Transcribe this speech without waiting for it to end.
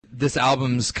this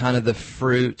album's kind of the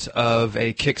fruit of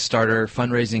a Kickstarter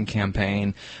fundraising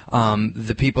campaign.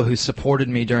 The people who supported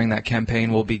me during that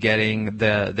campaign will be getting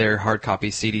their hard copy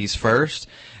CDs first,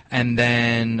 and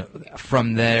then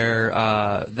from there,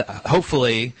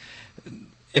 hopefully,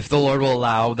 if the Lord will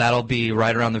allow, that'll be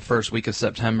right around the first week of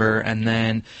September. And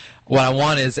then what I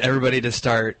want is everybody to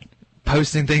start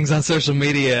posting things on social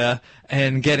media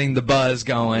and getting the buzz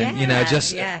going.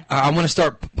 I want to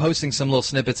start posting some little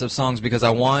snippets of songs because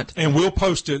I want. And we'll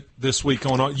post it this week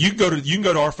on our, you can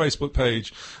go to our Facebook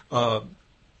page,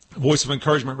 Voice of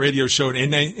Encouragement Radio Show,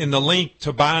 and the link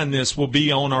to buying this will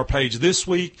be on our page this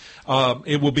week.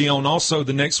 It will be on also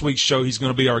the next week's show. He's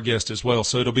going to be our guest as well,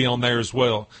 so it'll be on there as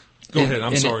well. Go ahead.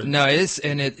 I'm sorry.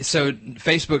 So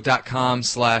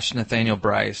Facebook.com/Nathanael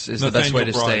Bryce is the best way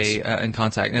to stay in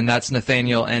contact. And that's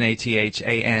Nathanael,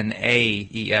 Nathanael,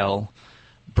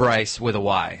 Bryce with a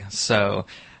Y. So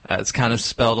it's kind of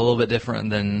spelled a little bit different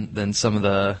than some of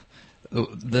the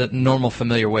normal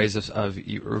familiar ways of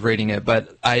reading it.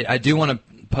 But I do want to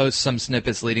post some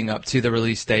snippets leading up to the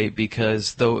release date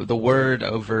because the word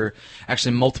over,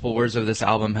 actually multiple words of this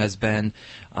album has been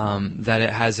that it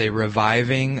has a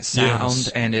reviving sound,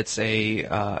 and it's it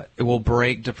will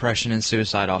break depression and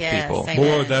suicide off people.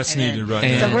 Boy, that's needed right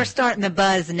now. So we're starting the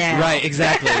buzz now. Right,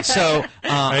 exactly. So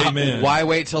Amen. Why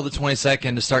wait till the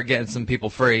 22nd to start getting some people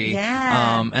free?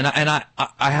 Yeah. And I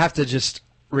have to just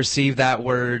receive that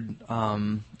word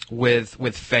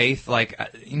with faith. Like,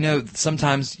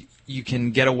 sometimes you can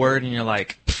get a word and you're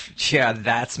like, yeah,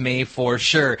 that's me for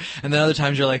sure. And then other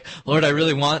times you're like, Lord, I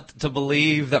really want to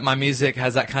believe that my music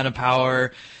has that kind of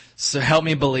power, so help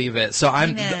me believe it. So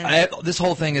this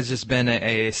whole thing has just been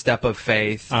a step of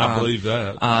faith. I believe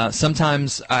that.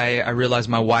 Sometimes I realize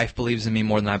my wife believes in me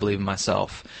more than I believe in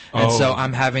myself. And so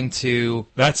I'm having to...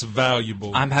 That's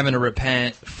valuable. I'm having to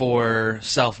repent for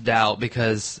self-doubt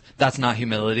because that's not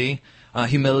humility.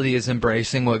 Humility is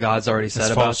embracing what God's already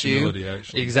said about you. Humility,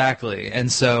 actually. Exactly. And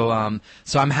so I'm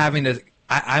having to...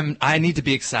 I need to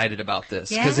be excited about this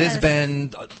because it's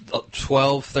been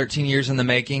 12, 13 years in the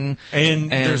making. And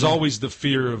there's always the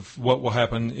fear of what will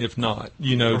happen if not.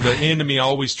 The enemy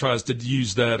always tries to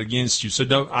use that against you. So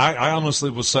I honestly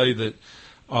will say that,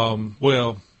 I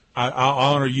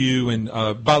honor you. And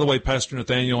by the way, Pastor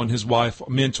Nathanael and his wife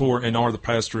mentor and are the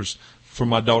pastors for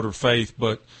my daughter Faith,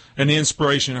 but an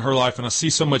inspiration in her life, and I see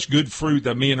so much good fruit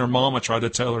that me and her mama tried to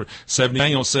tell her.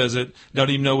 Daniel says it, don't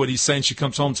even know what he's saying. She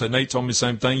comes home and said, Nate told me the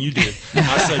same thing you did.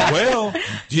 I said, well,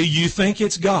 do you think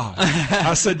it's God?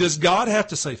 I said, does God have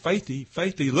to say,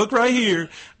 Faithy, look right here?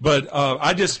 But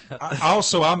Nathanael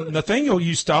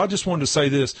I just wanted to say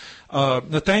this.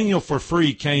 Nathanael for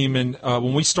free came and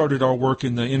when we started our work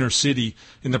in the inner city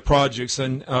in the projects,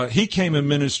 and he came and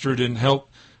ministered and helped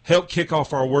kick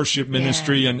off our worship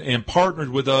ministry and partnered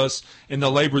with us in the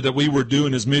labor that we were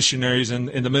doing as missionaries in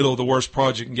the middle of the worst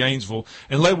project in Gainesville,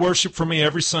 and led worship for me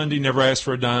every Sunday, never asked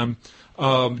for a dime.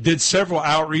 Did several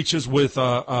outreaches with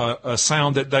a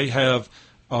sound that they have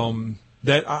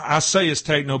that I say is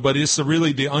techno, but it's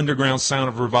really the underground sound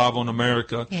of revival in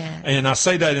America. Yeah. And I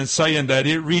say that in saying that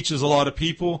it reaches a lot of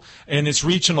people, and it's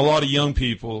reaching a lot of young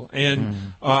people.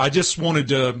 And I just wanted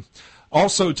to...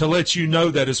 Also, to let you know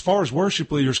that as far as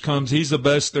worship leaders comes, he's the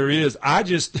best there is. I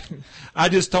just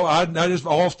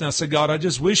often said, God, I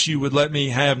just wish you would let me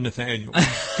have Nathanael.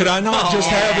 Could I not just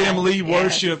have him lead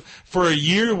worship for a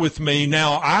year with me?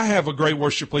 Now, I have a great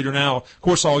worship leader now. Of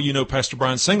course, all you know, Pastor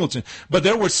Brian Singleton. But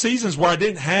there were seasons where I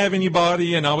didn't have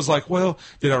anybody, and I was like, well,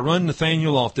 did I run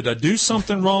Nathanael off? Did I do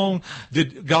something wrong?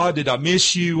 Did I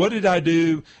miss you? What did I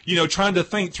do? Trying to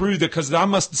think through that,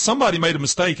 because somebody made a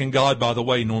mistake, and God, by the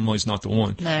way, normally is not the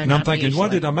one. No, and I'm thinking, usually. what,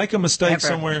 did I make a mistake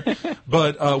somewhere?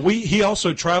 But he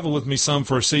also traveled with me some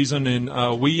for a season,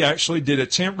 and we actually did a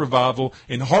tent revival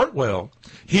in Hartwell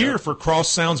here for Cross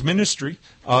Sounds Ministry.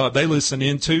 They listen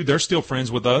into. They're still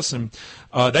friends with us, and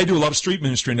they do a lot of street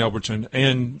ministry in Elberton.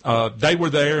 And they were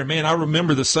there, and man, I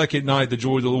remember the second night the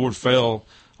joy of the Lord fell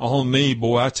on me.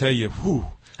 Boy, I tell you, whew.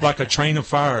 Like a train of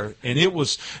fire. And it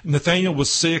was, Nathanael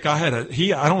was sick. I don't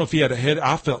know if he had a head.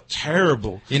 I felt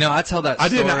terrible. I tell that story I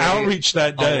did an outreach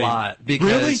that day. A lot.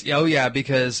 Because, really? Oh, yeah,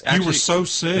 because actually, you were so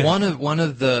sick. One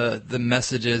of the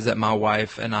messages that my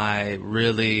wife and I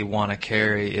really want to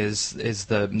carry is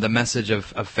the message of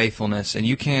faithfulness. And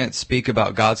you can't speak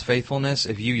about God's faithfulness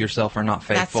if you yourself are not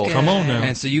faithful. That's good. Come on now.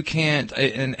 And so you can't,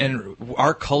 and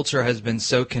our culture has been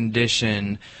so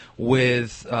conditioned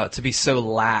with to be so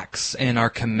lax in our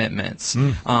commitments,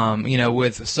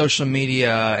 with social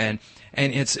media and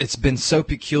it's been so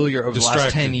peculiar over the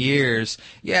last 10 years.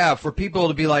 Yeah, for people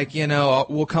to be like,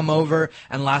 we'll come over,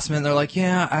 and last minute they're like,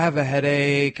 yeah, I have a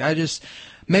headache.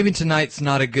 maybe tonight's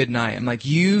not a good night. I'm like,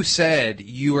 you said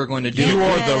you were going to do it. You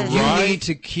are the right need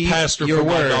to keep pastor your for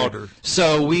my word. daughter.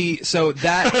 So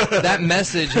that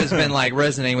message has been like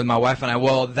resonating with my wife and I.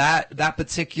 Well, that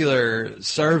particular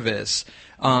service,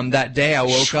 that day I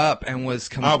woke up and was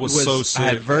so sick. I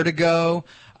had vertigo.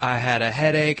 I had a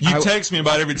headache. You text me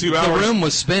about every 2 hours. The room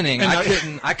was spinning.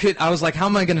 And I was like, how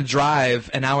am I going to drive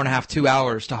an hour and a half, 2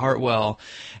 hours to Hartwell?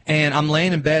 And I'm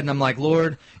laying in bed and I'm like,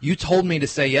 Lord, you told me to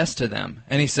say yes to them.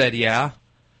 And he said, yeah.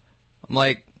 I'm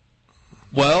like,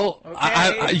 well,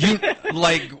 okay. you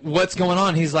like, what's going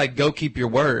on? He's like, go keep your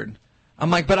word. I'm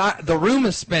like, but the room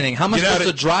is spinning. How am I supposed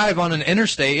to drive on an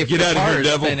interstate if the car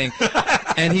is spinning?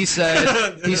 And he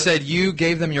said, you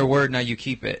gave them your word, now you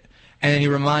keep it. And he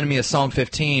reminded me of Psalm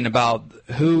 15 about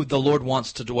who the Lord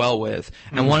wants to dwell with.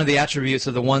 And one of the attributes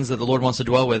of the ones that the Lord wants to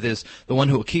dwell with is the one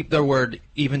who will keep their word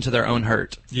even to their own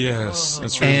hurt. Yes,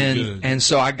 that's really good. And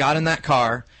so I got in that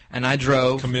car, and I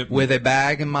drove with a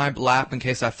bag in my lap in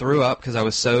case I threw up because I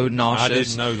was so nauseous. I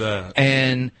didn't know that.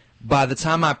 And by the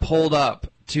time I pulled up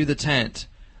to the tent,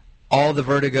 all the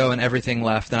vertigo and everything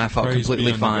left, and I felt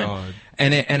completely fine.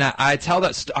 And I tell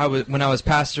that when I was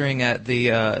pastoring at the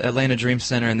Atlanta Dream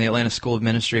Center and the Atlanta School of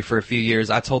Ministry for a few years.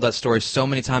 I told that story so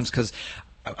many times because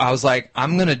I was like,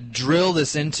 I'm going to drill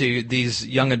this into these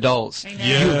young adults.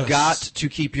 Yes. You've got to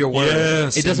keep your word.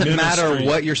 Yes, it doesn't matter ministry.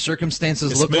 what your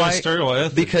circumstances look like,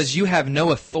 ethics. because you have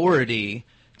no authority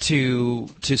to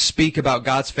speak about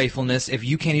God's faithfulness if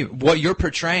you can't even, what you're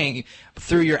portraying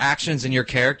through your actions and your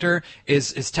character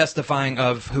is testifying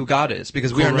of who God is,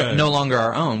 because we are no longer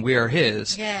our own, we are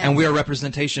His, and we are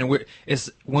representation.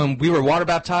 When we were water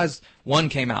baptized, one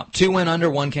came out, two went under,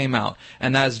 one came out,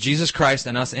 and that is Jesus Christ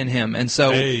and us in Him. And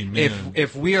so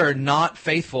if we are not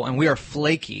faithful and we are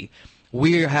flaky,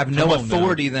 we have no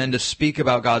authority then to speak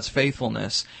about God's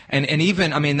faithfulness. And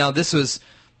even, I mean, now this was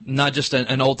not just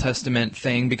an Old Testament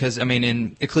thing, because, I mean,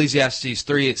 in Ecclesiastes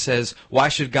 3 it says, why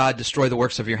should God destroy the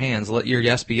works of your hands? Let your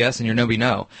yes be yes and your no be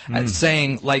no. It's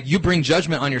saying, like, you bring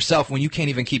judgment on yourself when you can't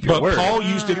even keep your word. But Paul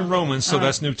used it in Romans, so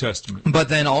that's New Testament. But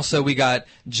then also we got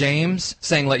James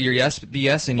saying, let your yes be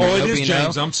yes and your no be no. Oh, it is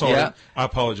James. I'm sorry. Yeah. I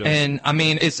apologize. And, I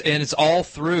mean, it's all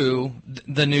through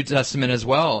the New Testament as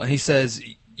well. And he says,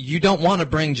 you don't want to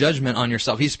bring judgment on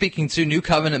yourself. He's speaking to New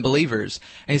Covenant believers.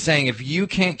 And he's saying, if you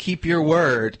can't keep your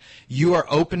word, you are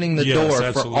opening the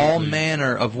door for all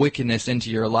manner of wickedness into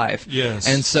your life. Yes.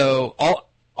 And so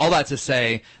all that to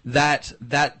say, that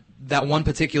one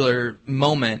particular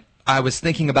moment, I was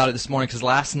thinking about it this morning, because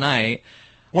last night,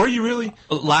 were you really?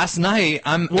 Last night,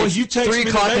 you texted 3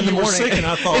 o'clock in the morning. Sick, and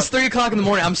I thought, it's 3 o'clock in the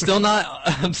morning. I'm still not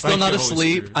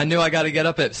asleep. I knew I got to get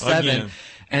up at 7. Again.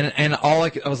 And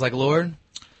I was like, Lord,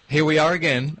 here we are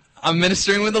again. I'm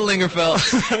ministering with the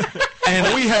Lingerfelts.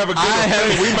 And we have a good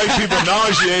thing. We make people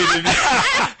nauseated.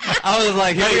 I was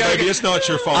like, hey, baby, it's not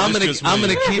your fault. I'm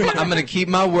gonna keep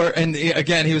my word. And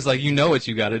again, he was like, you know what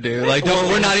you got to do. Like,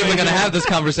 we're not even gonna have this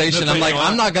conversation. I'm like,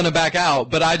 I'm not gonna back out.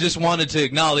 But I just wanted to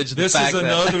acknowledge the fact that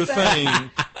this is another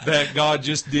thing that God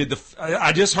just did.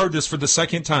 I just heard this for the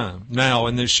second time now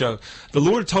in this show. The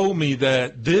Lord told me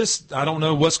that I don't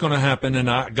know what's going to happen, and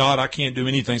I can't do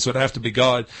anything, so it'd have to be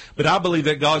God. But I believe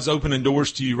that God's opening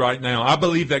doors to you right now. I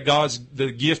believe that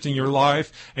the gift in your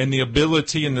life and the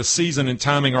ability and the season and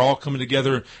timing are all coming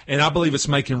together, and I believe it's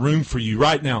making room for you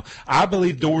right now. I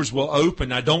believe doors will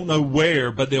open. I don't know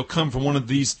where, but they'll come from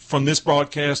from this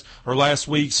broadcast or last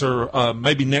week's or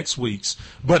maybe next week's.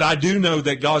 But I do know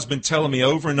that God's been telling me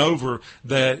over and over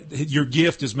that your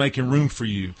gift is making room for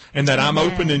you, and that I'm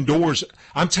opening doors.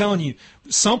 I'm telling you,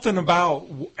 it's something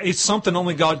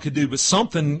only God could do, but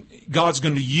something God's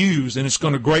going to use, and it's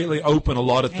going to greatly open a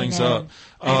lot of things up.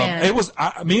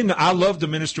 I love to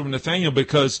minister with Nathanael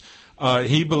because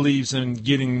he believes in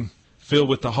getting filled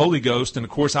with the Holy Ghost, and of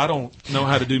course I don't know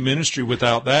how to do ministry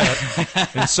without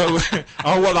that. And so,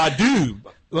 I do.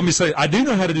 Let me say, I do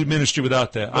know how to do ministry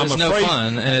without that. I'm afraid, no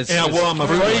fun, and I'm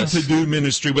afraid to do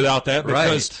ministry without that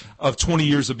because of 20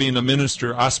 years of being a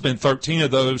minister. I spent 13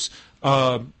 of those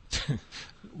for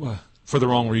the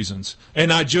wrong reasons,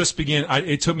 and I just began.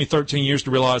 It took me 13 years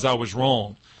to realize I was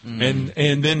wrong, and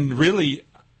then really,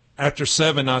 after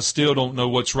 7, I still don't know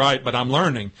what's right, but I'm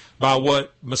learning by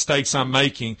what mistakes I'm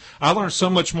making. I learned so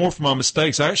much more from my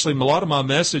mistakes. Actually, a lot of my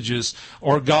messages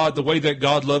are the way that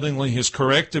God lovingly has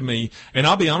corrected me. And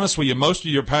I'll be honest with you, most of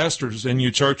your pastors in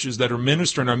your churches that are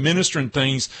ministering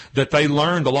things that they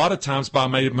learned a lot of times by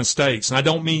made mistakes. And I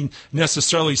don't mean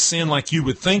necessarily sin like you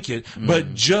would think it,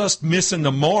 but just missing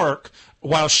the mark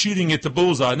while shooting at the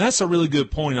bullseye. And that's a really good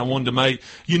point I wanted to make.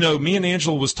 You know, me and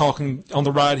Angela was talking on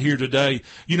the ride here today.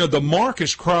 You know, the mark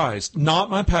is Christ, not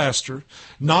my pastor,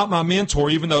 not my mentor,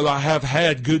 even though I have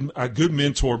had a good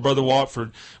mentor, Brother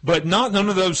Watford, but not none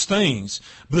of those things.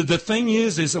 But the thing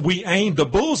is that we aim, the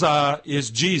bullseye is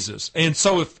Jesus. And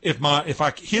so if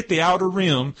I hit the outer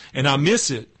rim and I miss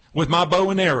it with my bow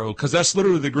and arrow, because that's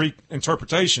literally the Greek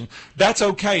interpretation, that's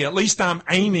okay. At least I'm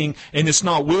aiming and it's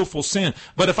not willful sin.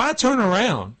 But if I turn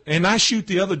around and I shoot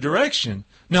the other direction,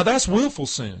 now that's willful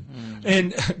sin.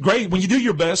 And great, when you do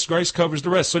your best, grace covers the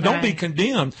rest. So don't be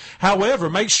condemned. However,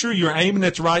 make sure you're aiming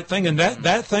at the right thing. And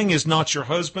that thing is not your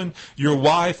husband, your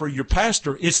wife, or your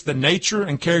pastor. It's the nature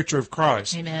and character of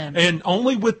Christ. Amen. And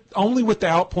only with the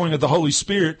outpouring of the Holy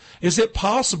Spirit is it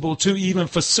possible to even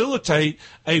facilitate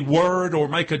a word or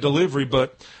make a delivery.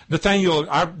 But Nathanael,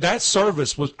 that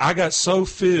service I got so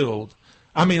filled.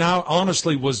 I mean, I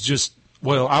honestly was just,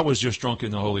 I was just drunk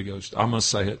in the Holy Ghost. I must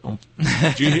say it.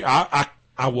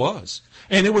 I was.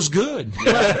 And it was good.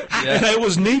 And it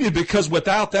was needed, because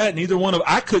without that, neither one of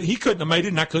he couldn't have made it,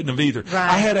 and I couldn't have either. Right,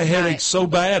 I had a headache so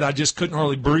bad, I just couldn't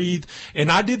hardly breathe.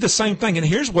 And I did the same thing. And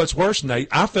here's what's worse, Nate.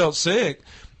 I felt sick.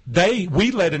 We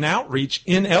led an outreach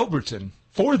in Elberton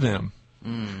for them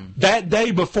that day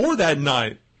before that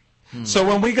night. So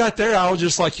when we got there, I was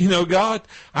just like, God,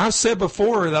 I've said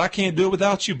before that I can't do it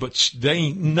without you, but there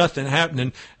ain't nothing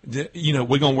happening. We're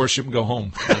going to worship and go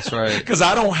home. That's right. Because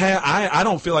I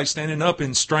don't feel like standing up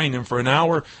and straining for an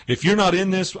hour. If you're not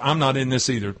in this, I'm not in this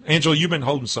either. Angela, you've been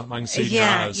holding something. I can see in your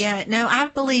eyes. Yeah. No, I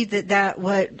believe that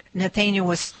what Nathanael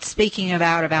was speaking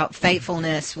about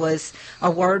faithfulness, was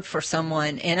a word for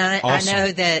someone. And Awesome. I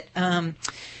know that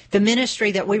the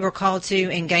ministry that we were called to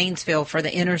in Gainesville for the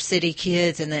inner city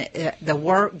kids, and the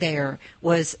work there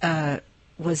was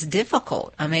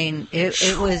difficult. I mean,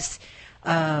 it was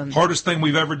hardest thing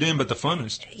we've ever done, but the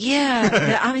funnest.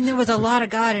 Yeah, I mean, there was a lot of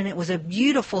God, and it was a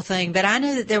beautiful thing. But I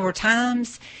knew that there were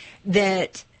times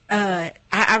that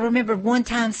I remember one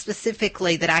time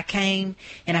specifically that I came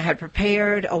and I had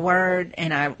prepared a word,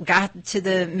 and I got to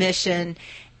the mission,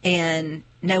 and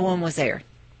no one was there,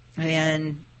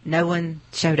 and no one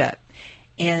showed up.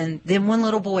 And then one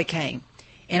little boy came,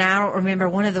 and I remember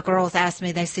one of the girls asked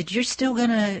me, they said, you're still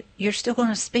gonna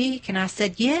speak? And I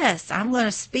said, yes, I'm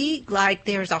gonna speak like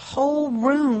there's a whole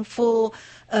room full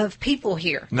of people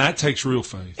here. And that takes real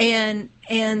faith.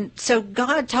 And so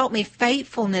God taught me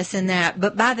faithfulness in that.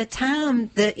 But by the time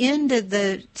the end of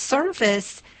the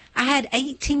service, I had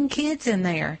 18 kids in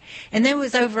there, and there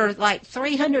was over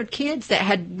 300 kids that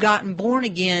had gotten born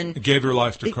again. Gave their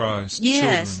life to Christ.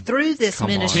 Yes, children. through this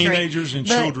ministry. Teenagers and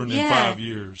children in 5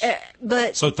 years.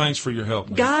 So thanks for your help,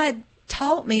 man. God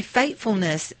taught me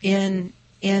faithfulness in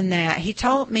that. He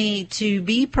taught me to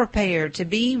be prepared, to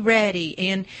be ready,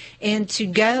 and to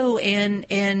go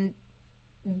and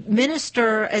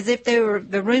minister as if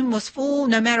the room was full,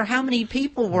 no matter how many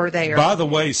people were there. By the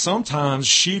way, sometimes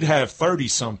she'd have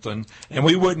 30-something, and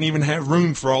we wouldn't even have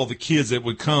room for all the kids that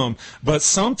would come. But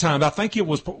sometimes, I think it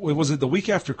was it the week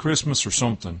after Christmas or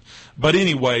something. But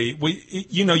anyway,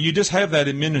 you just have that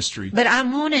in ministry. But I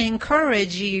want to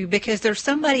encourage you, because there's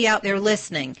somebody out there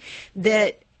listening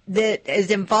that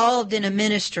is involved in a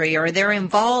ministry, or they're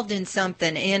involved in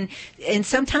something, and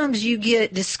sometimes you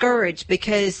get discouraged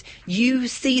because you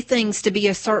see things to be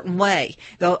a certain way,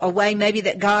 a way maybe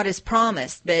that God has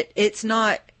promised, but it's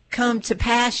not come to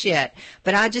pass yet.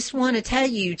 But I just want to tell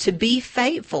you to be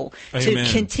faithful, Amen.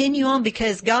 to continue on,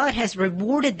 because God has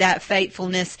rewarded that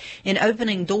faithfulness in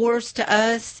opening doors to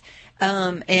us,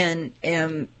 and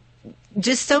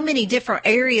just so many different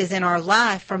areas in our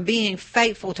life, from being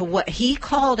faithful to what He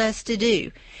called us to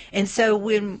do. And so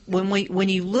when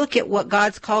you look at what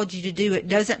God's called you to do, it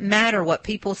doesn't matter what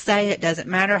people say. It doesn't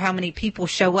matter how many people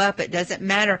show up. It doesn't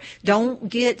matter. Don't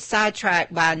get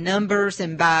sidetracked by numbers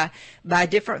and by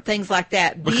different things like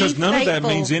that. Because none of that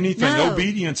means anything. No.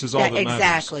 Obedience is all that matters.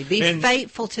 Exactly. Be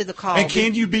faithful to the call. And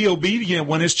can you be obedient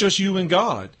when it's just you and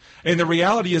God? And the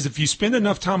reality is, if you spend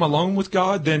enough time alone with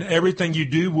God, then everything you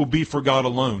do will be for God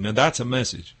alone. And that's a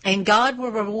message. And God will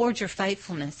reward your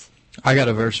faithfulness. I got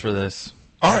a verse for this.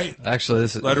 All right. Actually,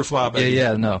 this is... Let her fly, baby.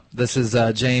 No. This is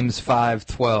James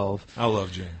 5:12. I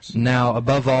love James. Now,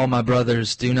 above all, my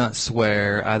brothers, do not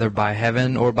swear either by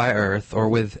heaven or by earth or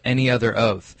with any other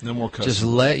oath. No more cussing. Just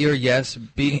let your yes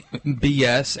be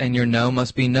yes and your no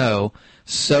must be no,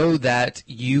 so that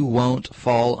you won't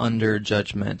fall under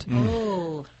judgment.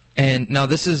 Oh. And now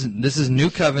this is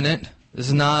new covenant. This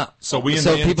is not so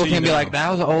people can be like,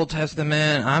 that was the Old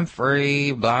Testament, I'm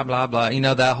free, blah blah blah.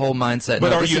 That whole mindset.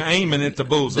 But are you aiming at the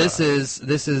bullseye?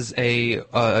 This is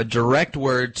a direct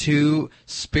word to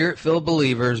Spirit-filled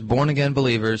believers, born-again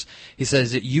believers. He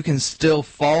says that you can still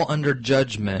fall under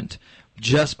judgment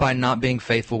just by not being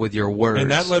faithful with your words. And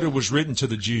that letter was written to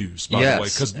the Jews, by the way,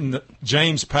 because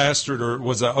James pastored or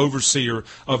was an overseer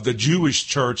of the Jewish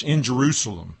church in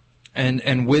Jerusalem.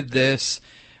 And with this,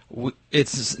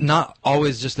 it's not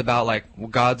always just about like, well,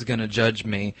 God's going to judge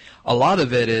me. A lot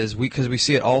of it is because we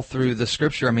see it all through the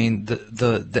Scripture. I mean,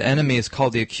 the enemy is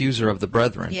called the accuser of the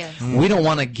brethren. Yes. We don't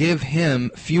want to give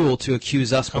him fuel to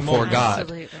accuse us before God.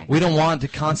 Absolutely. We don't want to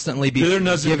constantly be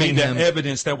giving him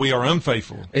evidence that we are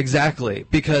unfaithful. Exactly,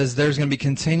 because there's going to be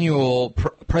continual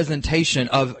presentation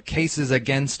of cases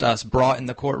against us brought in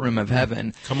the courtroom of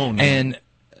heaven. Come on now. And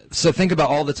so think about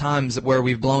all the times where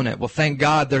we've blown it. Well, thank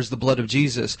God there's the blood of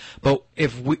Jesus. But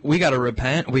if we got to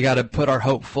repent, we got to put our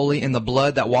hope fully in the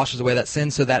blood that washes away that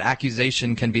sin so that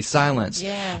accusation can be silenced.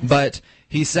 Yes. But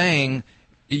he's saying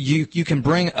you can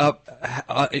bring up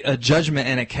a judgment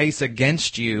and a case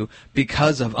against you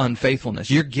because of unfaithfulness.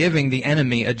 You're giving the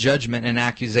enemy a judgment and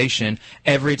accusation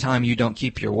every time you don't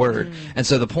keep your word. And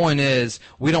so the point is,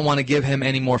 we don't want to give him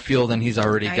any more fuel than he's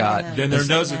already got. Then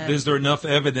is there enough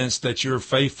evidence that you're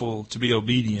faithful to be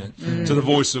obedient to the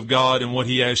voice of God and what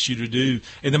he asks you to do?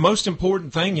 And the most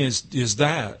important thing is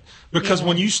that. Because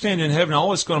when you stand in heaven,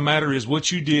 all that's going to matter is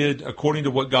what you did according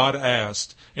to what God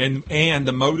asked and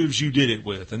the motives you did it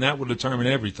with. And that will determine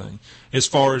everything as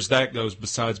far as that goes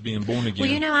besides being born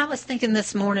again. Well, I was thinking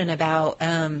this morning about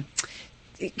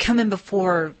coming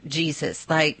before Jesus,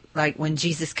 like when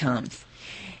Jesus comes,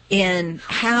 and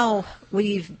how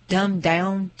we've dumbed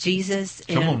down Jesus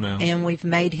and we've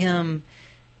made him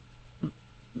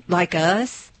like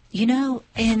us,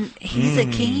 and he's a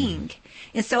king.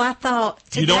 And so I thought,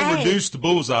 today, you don't reduce the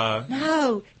bullseye.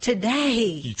 No,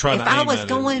 today, if I was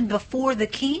going before the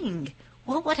king,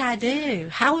 what would I do?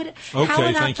 How would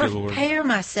I prepare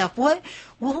myself? What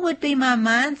would be my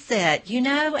mindset?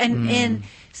 And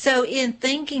so in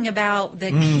thinking about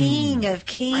the King of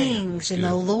Kings and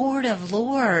the Lord of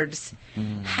Lords,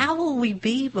 how will we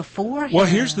be before him? Well,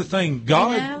 here's the thing: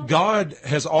 God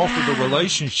has offered a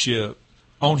relationship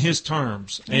on his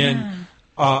terms, and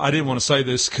I didn't want to say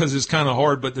this because it's kind of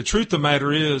hard, but the truth of the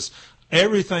matter is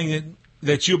everything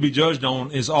that you'll be judged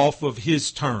on is off of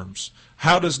his terms.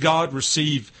 How does God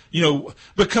receive,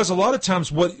 because a lot of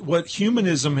times what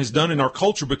humanism has done in our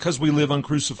culture, because we live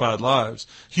uncrucified lives,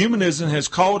 humanism has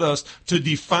called us to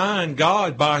define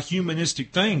God by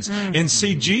humanistic things. And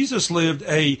see, Jesus lived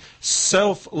a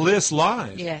selfless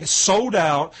life, sold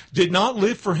out, did not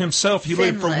live for himself. He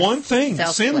lived for one thing,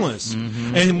 sinless,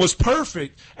 and was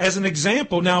perfect as an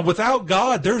example. Now, without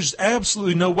God, there's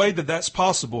absolutely no way that that's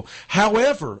possible.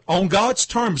 However, on God's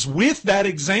terms, with that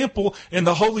example and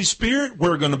the Holy Spirit,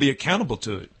 we're going to be accountable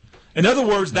to it. In other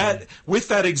words, that with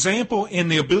that example and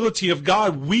the ability of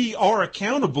God, we are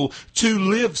accountable to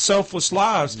live selfless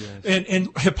lives. Yes. And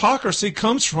hypocrisy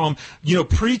comes from,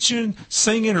 preaching,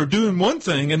 singing, or doing one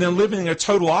thing and then living a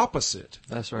total opposite.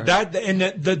 That's right.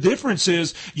 The difference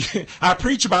is, I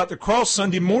preach about the cross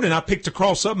Sunday morning. I pick the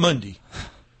cross up Monday.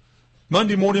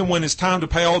 Monday morning when it's time to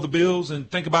pay all the bills and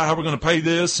think about how we're going to pay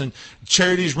this, and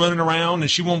Charity's running around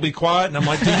and she won't be quiet. And I'm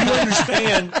like, do you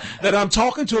understand that I'm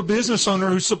talking to a business owner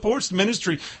who supports the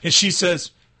ministry? And she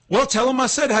says, well, tell him I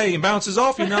said hey, and bounces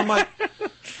off. And I'm like,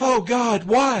 oh, God,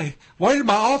 why? Why did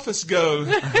my office go?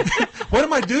 What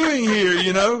am I doing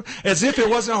here, As if it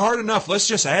wasn't hard enough. Let's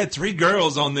just add 3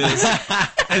 girls on this.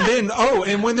 And then,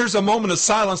 and when there's a moment of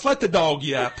silence, let the dog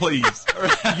yap, please.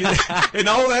 And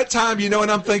all that time, and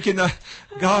I'm thinking,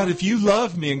 God, if you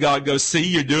love me, and God goes, see,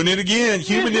 you're doing it again.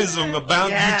 Humanism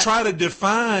about you try to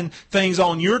define things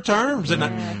on your terms.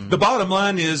 And the bottom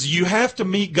line is you have to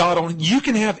meet God you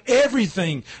can have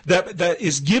everything that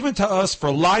is given to us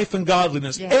for life and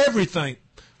godliness, everything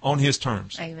on his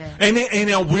terms. Amen. And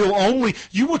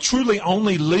you will truly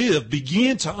only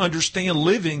begin to understand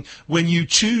living when you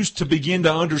choose to begin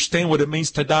to understand what it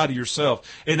means to die to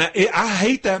yourself. And I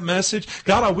hate that message.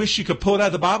 God, I wish you could pull it out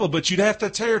of the Bible, but you'd have to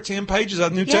tear 10 pages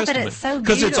out of the New Testament. But it's so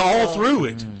because it's all through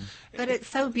it. But it's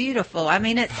so beautiful. I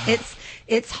mean,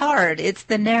 it's hard. It's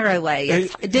the narrow way.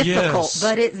 It's difficult,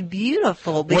 but it's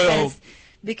beautiful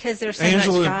because there's so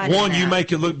Angela, much God in that. You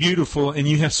make it look beautiful, and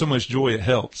you have so much joy, it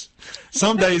helps.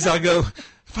 Some days I go,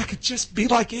 if I could just be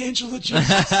like Angela,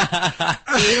 Jesus.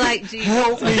 Be like Jesus.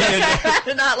 Help me.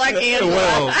 Not like Angela.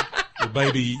 Well,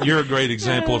 baby, you're a great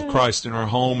example of Christ in our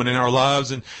home and in our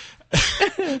lives. And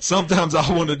sometimes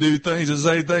I want to do things and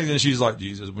say things, and she's like,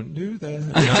 Jesus wouldn't do that.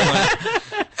 And I'm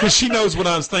like, because she knows what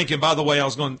I was thinking. By the way,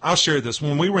 I'll share this.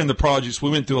 When we were in the projects, we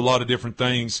went through a lot of different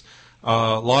things,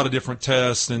 a lot of different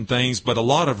tests and things, but a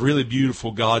lot of really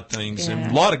beautiful God things and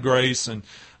a lot of grace. And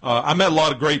I met a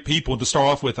lot of great people. To start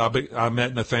off with, I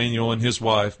met Nathanael and his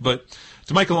wife. But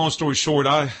to make a long story short,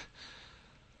 I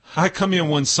come in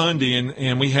one Sunday,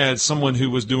 and we had someone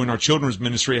who was doing our children's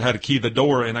ministry had a key to the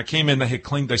door, and I came in,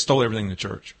 they stole everything in the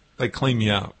church. They cleaned me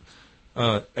out.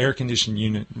 Air conditioned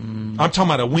unit. I'm talking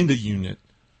about a window unit.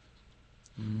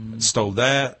 Stole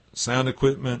that, sound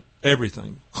equipment,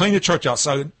 everything. Cleaned the church out.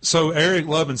 So Eric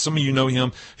Lovin, some of you know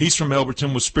him, he's from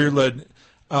Elberton with Spirit-led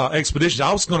expeditions.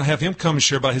 I was going to have him come and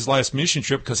share about his last mission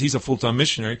trip because he's a full-time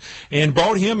missionary, and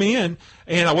brought him in,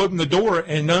 and I opened the door,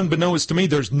 and unbeknownst to me,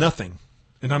 there's nothing.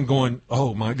 And I'm going,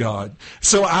 oh, my God.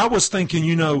 So I was thinking,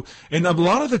 and a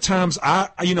lot of the times I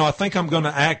think I'm going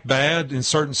to act bad in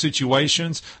certain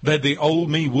situations that the old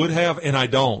me would have, and I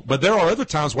don't. But there are other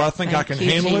times where I think I can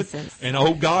handle it, and,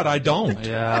 oh, God, I don't.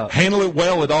 Handle it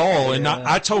well at all. And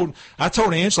I told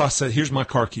Angela, I said, here's my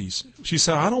car keys. She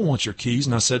said, I don't want your keys.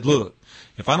 And I said, look,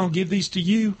 if I don't give these to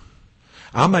you,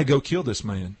 I may go kill this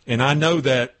man. And I know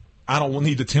that I don't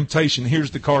need the temptation. Here's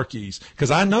the car keys.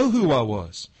 Because I know who I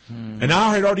was. And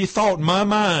I had already thought in my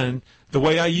mind the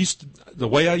way I used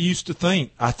to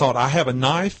think. I thought I have a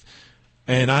knife,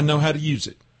 and I know how to use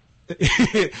it.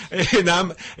 and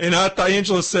I thought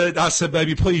Angela said, I said,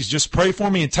 baby, please just pray for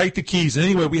me and take the keys. And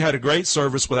anyway, we had a great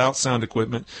service without sound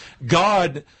equipment.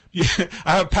 God.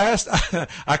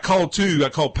 I called two. I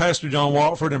called Pastor John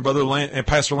Watford and and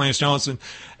Pastor Lance Johnson,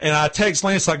 and I text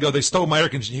Lance. I go, they stole my air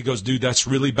conditioner. He goes, dude, that's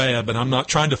really bad, but I'm not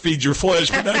trying to feed your flesh,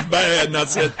 but that's bad. And I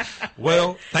said,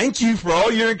 well, thank you for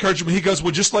all your encouragement. He goes,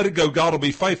 well, just let it go. God will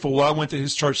be faithful. Well, I went to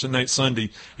his church the next Sunday,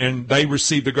 and they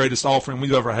received the greatest offering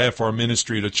we've ever had for our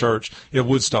ministry at a church, at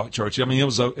Woodstock Church. I mean, it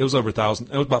was over 1,000.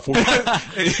 It was about 40.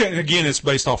 Again, it's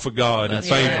based off of God and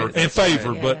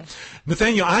favor, But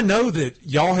Nathaniel, I know that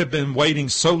y'all have been waiting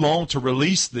so long to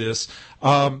release this.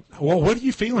 Well, what are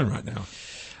you feeling right now?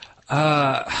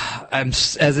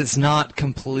 As it's not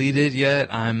completed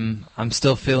yet, I'm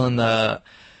still feeling the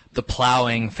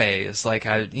plowing phase. Like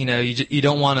you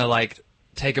don't want to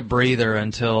take a breather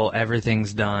until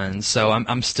everything's done. So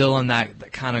I'm still in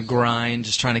that kind of grind,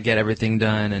 just trying to get everything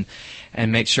done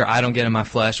and make sure I don't get in my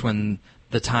flesh when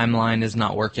the timeline is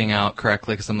not working out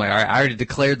correctly, because I'm like, all right, I already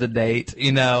declared the date.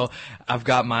 I've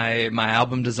got my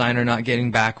album designer not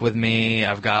getting back with me.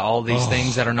 I've got all these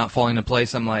things that are not falling into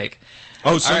place. I'm like,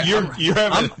 oh, so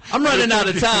right, I'm running out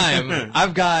of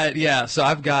time. So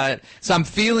I'm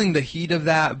feeling the heat of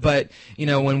that. But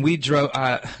when we drove,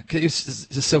 it's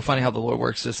just so funny how the Lord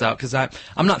works this out, because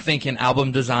I'm not thinking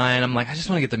album design. I'm like, I just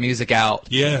want to get the music out.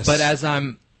 Yes. But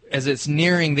as it's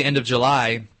nearing the end of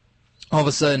July, all of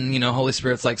a sudden, Holy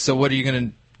Spirit's like, so what are you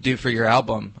going to do for your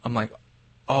album? I'm like,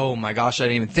 oh my gosh, I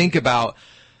didn't even think about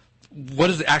what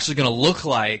is it actually going to look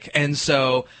like. And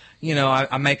so,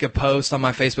 I make a post on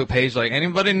my Facebook page like,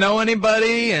 anybody know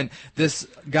anybody? And this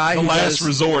guy, the last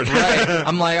resort, right?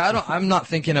 I'm like, I'm not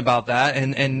thinking about that.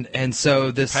 And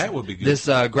so this Pat would be good. This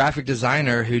graphic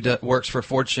designer who works for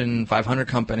Fortune 500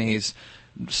 companies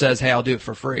says, hey, I'll do it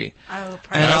for free. Oh,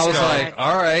 and I was like,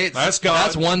 all right,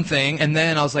 that's one thing. And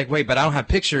then I was like, wait, but I don't have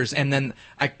pictures. And then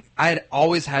I had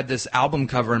always had this album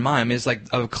cover in mind. I mean, it's like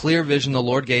a clear vision the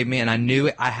Lord gave me, and I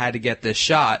knew I had to get this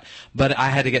shot, but I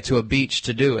had to get to a beach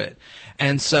to do it.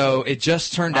 And so it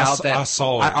just turned out that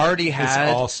I already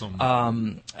had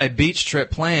a beach trip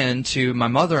planned to my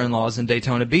mother-in-law's in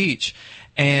Daytona Beach.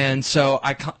 And so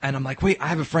I'm like, wait, I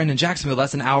have a friend in Jacksonville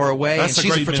that's an hour away, and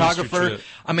she's a photographer.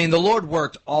 I mean, the Lord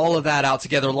worked all of that out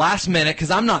together last minute,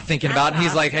 because I'm not thinking about it. And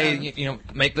he's like, hey,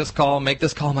 make this call. I'm like,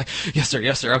 yes,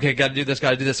 sir. Okay, got to do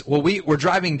this. Well, we're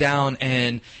driving down,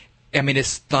 and I mean,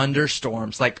 it's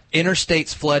thunderstorms, like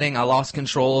interstate's flooding. I lost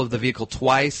control of the vehicle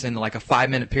twice in like a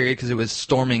 5-minute period because it was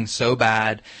storming so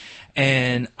bad.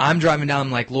 And I'm driving down,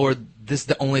 I'm like, Lord, this is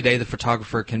the only day the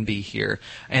photographer can be here.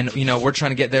 And, we're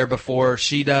trying to get there before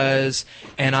she does.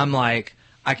 And I'm like,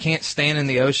 I can't stand in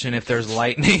the ocean if there's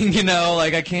lightning,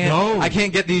 I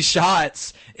can't get these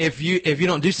shots if you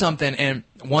don't do something. And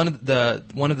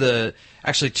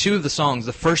actually two of the songs,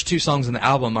 the first two songs in the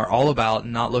album are all about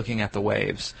not looking at the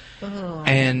waves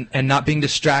and not being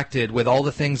distracted with all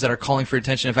the things that are calling for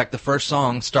attention. In fact, the first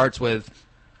song starts with,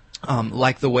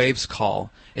 like the waves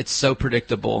call. It's so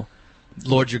predictable.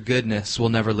 Lord, your goodness will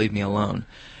never leave me alone.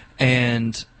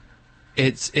 And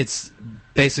it's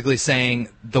basically saying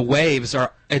the waves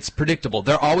it's predictable.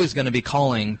 They're always going to be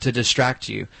calling to distract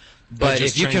you. But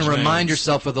if you can remind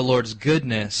yourself of the Lord's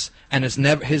goodness, and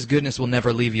his goodness will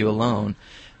never leave you alone,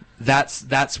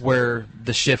 that's where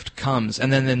the shift comes.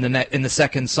 And then in the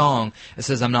second song, it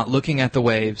says, I'm not looking at the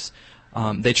waves.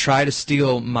 They try to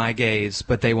steal my gaze,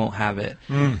 but they won't have it.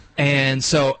 And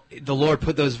so the Lord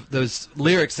put those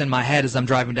lyrics in my head as I'm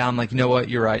driving down. I'm like, you know what?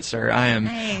 You're right, sir.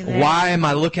 Why am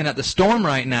I looking at the storm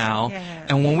right now? Yeah.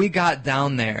 And when we got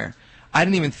down there, I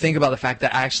didn't even think about the fact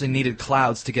that I actually needed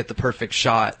clouds to get the perfect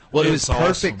shot. Well, it was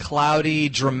perfect, awesome. cloudy,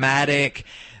 dramatic.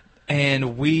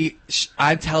 And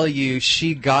I tell you,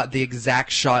 she got the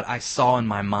exact shot I saw in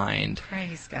my mind.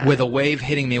 Praise God. With a wave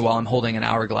hitting me while I'm holding an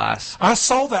hourglass. I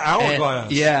saw the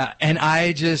hourglass. And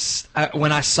I just,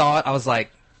 when I saw it, I was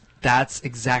like, that's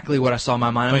exactly what I saw in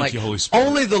my mind. I'm Thank like, you, Holy Spirit.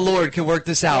 only the Lord can work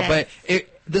this out. Yes. But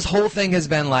this whole thing has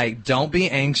been like, don't be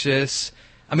anxious.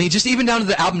 I mean, just even down to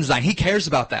the album design, he cares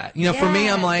about that. You know, for me,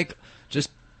 I'm like, just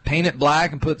paint it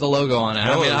black and put the logo on it.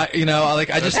 Hello. I mean,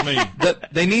 That's me.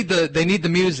 they need the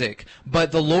music,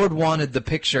 but the Lord wanted the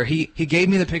picture. He gave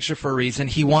me the picture for a reason.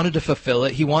 He wanted to fulfill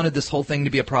it. He wanted this whole thing to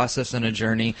be a process and a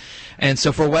journey. And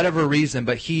so for whatever reason,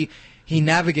 but he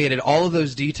navigated all of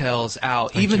those details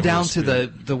out, Thank even you, down Holy to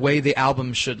Spirit. the way the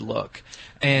album should look.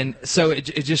 And so it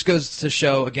just goes to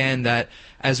show again that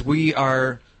as we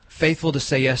are faithful to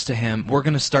say yes to him, we're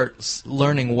going to start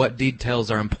learning what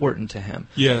details are important to him.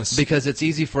 Yes. Because it's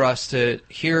easy for us to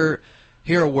hear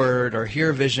a word or hear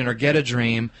a vision or get a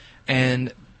dream,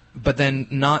 but then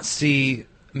not see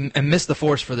and miss the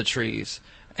forest for the trees.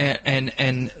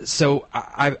 And so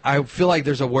I feel like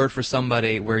there's a word for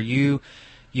somebody where you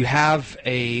have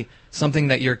something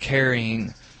that you're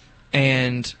carrying,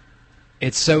 and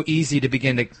it's so easy to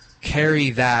begin to carry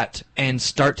that and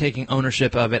start taking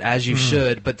ownership of it as you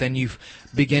should, but then you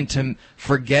begin to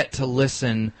forget to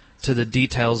listen to the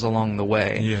details along the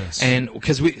way. Yes. And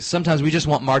because sometimes we just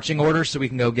want marching orders so we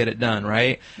can go get it done,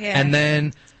 right?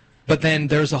 Yeah. But then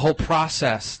there's a whole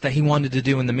process that he wanted to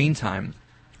do in the meantime.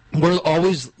 We're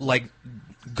always like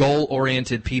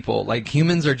goal-oriented people. Like,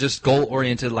 humans are just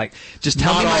goal-oriented. Like, just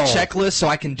tell me my checklist so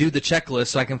I can do the checklist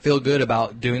so I can feel good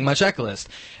about doing my checklist.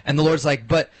 And the Lord's like,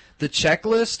 but the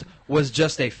checklist was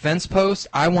just a fence post.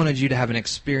 I wanted you to have an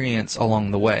experience along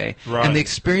the way. Right. And the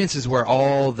experience is where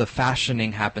all the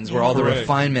fashioning happens, where all the Correct.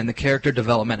 refinement and the character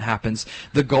development happens.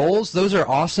 The goals, those are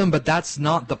awesome, but that's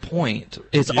not the point.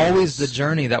 It's always the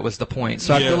journey that was the point.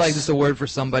 So I feel like this is a word for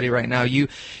somebody right now. You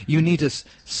need to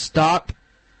stop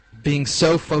being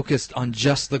so focused on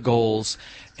just the goals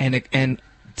and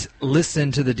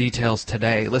listen to the details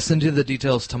today. Listen to the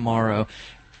details tomorrow.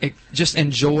 Just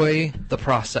enjoy the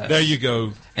process. There you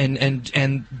go.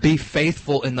 And be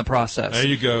faithful in the process. There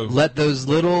you go. Let those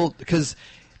because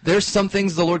there's some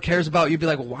things the Lord cares about. You'd be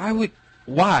like,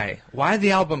 why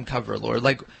the album cover, Lord?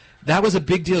 Like, that was a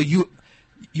big deal.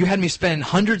 You had me spend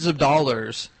hundreds of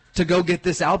dollars to go get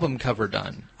this album cover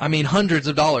done. I mean, hundreds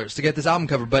of dollars to get this album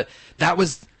cover, but that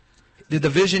was the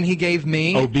vision he gave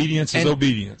me. Obedience is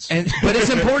obedience. But it's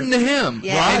important to him.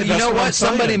 Yeah. Right, And you that's know what I'm what?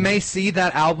 Somebody saying. may see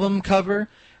that album cover,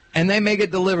 and they may get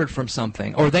delivered from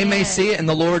something. Or they may Yeah. see it, and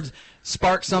the Lord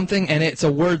sparks something, and it's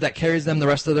a word that carries them the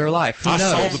rest of their life. Who I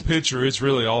knows? saw the picture. It's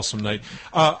really awesome, Nate.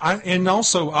 I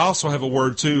also have a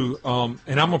word too, and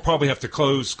I'm gonna probably have to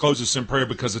close this in prayer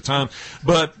because of time.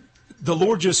 But the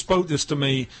Lord just spoke this to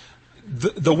me.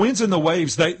 The winds and the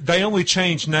waves, they only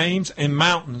change names and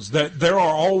mountains. That there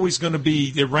are always going to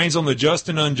be, it rains on the just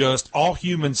and unjust. All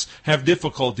humans have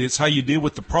difficulty. It's how you deal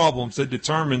with the problems that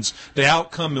determines the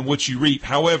outcome and what you reap.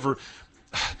 However,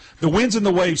 the winds and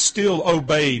the waves still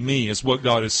obey me, is what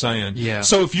God is saying. Yeah,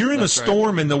 so if you're in a that's right.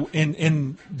 storm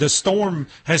and the storm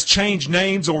has changed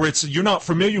names, or you're not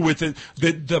familiar with it,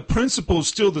 the principle is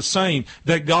still the same,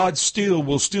 that God still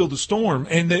will still the storm.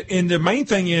 And the main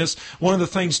thing is, one of the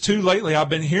things too lately I've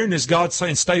been hearing is God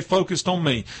saying, stay focused on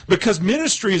me. Because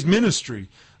ministry is ministry.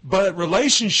 But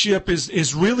relationship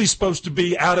is really supposed to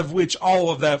be out of which all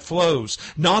of that flows,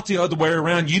 not the other way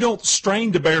around. You don't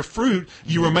strain to bear fruit.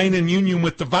 You remain in union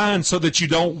with the vine so that you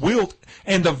don't wilt,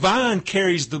 and the vine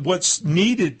carries what's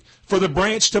needed for the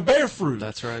branch to bear fruit.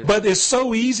 That's right. But it's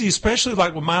so easy, especially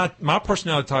like with my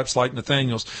personality types like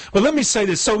Nathaniel's. But let me say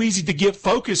this, it's so easy to get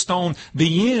focused on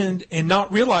the end and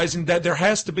not realizing that there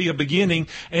has to be a beginning.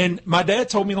 And my dad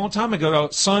told me a long time ago,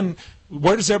 son,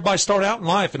 where does everybody start out in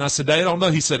life? And I said, Dad, I don't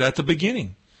know. He said, at the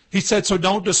beginning. He said, so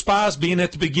don't despise being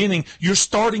at the beginning. You're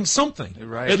starting something.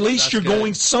 Right. At least That's you're good.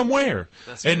 going somewhere.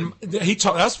 That's and he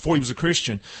taught, that's before he was a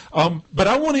Christian. But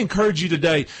I want to encourage you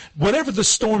today, whatever the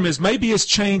storm is, maybe it's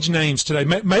changed names today.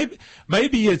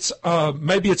 Maybe it's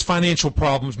financial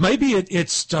problems. Maybe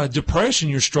it's depression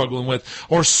you're struggling with,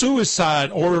 or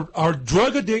suicide, or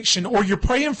drug addiction, or you're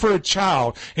praying for a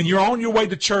child and you're on your way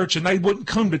to church and they wouldn't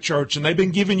come to church and they've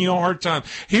been giving you a hard time.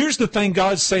 Here's the thing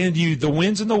God's saying to you, the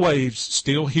winds and the waves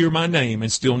still hear my name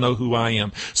and still know who I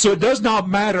am. So it does not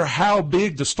matter how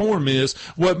big the storm is.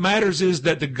 What matters is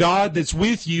that the God that's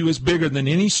with you is bigger than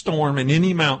any storm and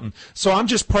any mountain. So I'm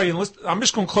just praying. I'm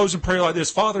just going to close in prayer like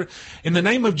this. Father, in the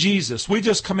name of Jesus, we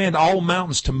just command all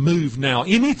mountains to move now.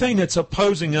 Anything that's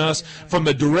opposing us from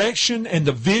the direction and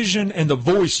the vision and the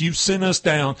voice you've sent us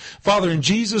down, Father, in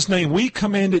Jesus' name, we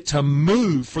command it to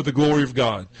move for the glory of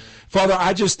God. Father,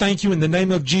 I just thank you in the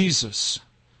name of Jesus.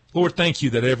 Lord, thank you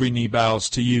that every knee bows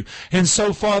to you. And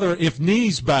so, Father, if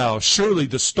knees bow, surely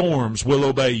the storms will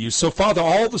obey you. So, Father,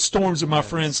 all the storms in my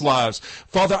friends' lives,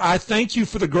 Father, I thank you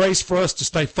for the grace for us to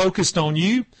stay focused on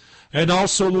you. And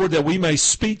also, Lord, that we may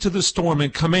speak to the storm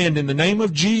and command in the name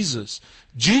of Jesus.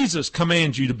 Jesus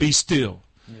commands you to be still.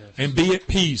 And be at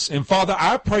peace. And Father,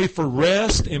 I pray for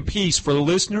rest and peace for the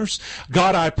listeners.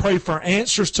 God, I pray for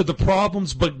answers to the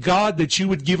problems, but God, that you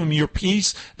would give them your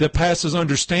peace that passes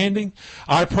understanding.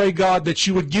 I pray, God, that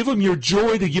you would give them your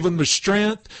joy, to give them the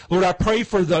strength. Lord, I pray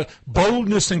for the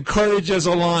boldness and courage as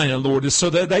a lion, Lord, so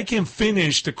that they can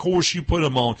finish the course you put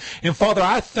them on. And Father,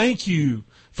 I thank you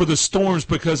for the storms,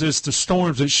 because it's the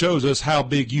storms that shows us how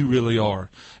big you really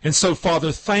are. And so,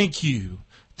 Father, thank you.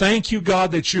 Thank you,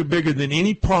 God, that you're bigger than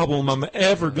any problem I'm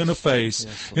ever going to face.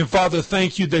 Yes, and Father,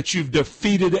 thank you that you've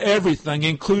defeated everything,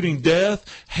 including death,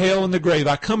 hell, and the grave.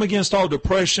 I come against all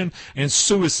depression and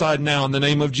suicide now in the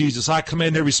name of Jesus. I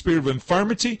command every spirit of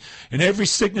infirmity and every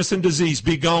sickness and disease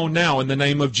be gone now in the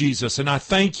name of Jesus. And I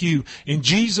thank you in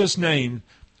Jesus' name.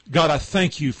 God, I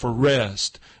thank you for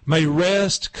rest. May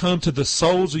rest come to the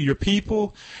souls of your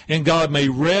people. And God, may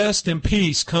rest and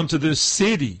peace come to this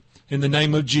city in the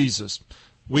name of Jesus.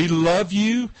 We love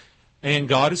you, and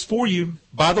God is for you.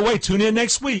 By the way, tune in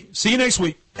next week. See you next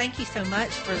week. Thank you so much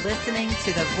for listening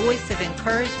to the Voice of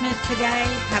Encouragement today.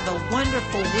 Have a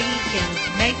wonderful week,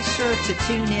 and make sure to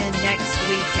tune in next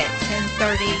week at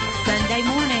 10:30 Sunday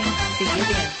morning. See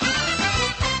you then.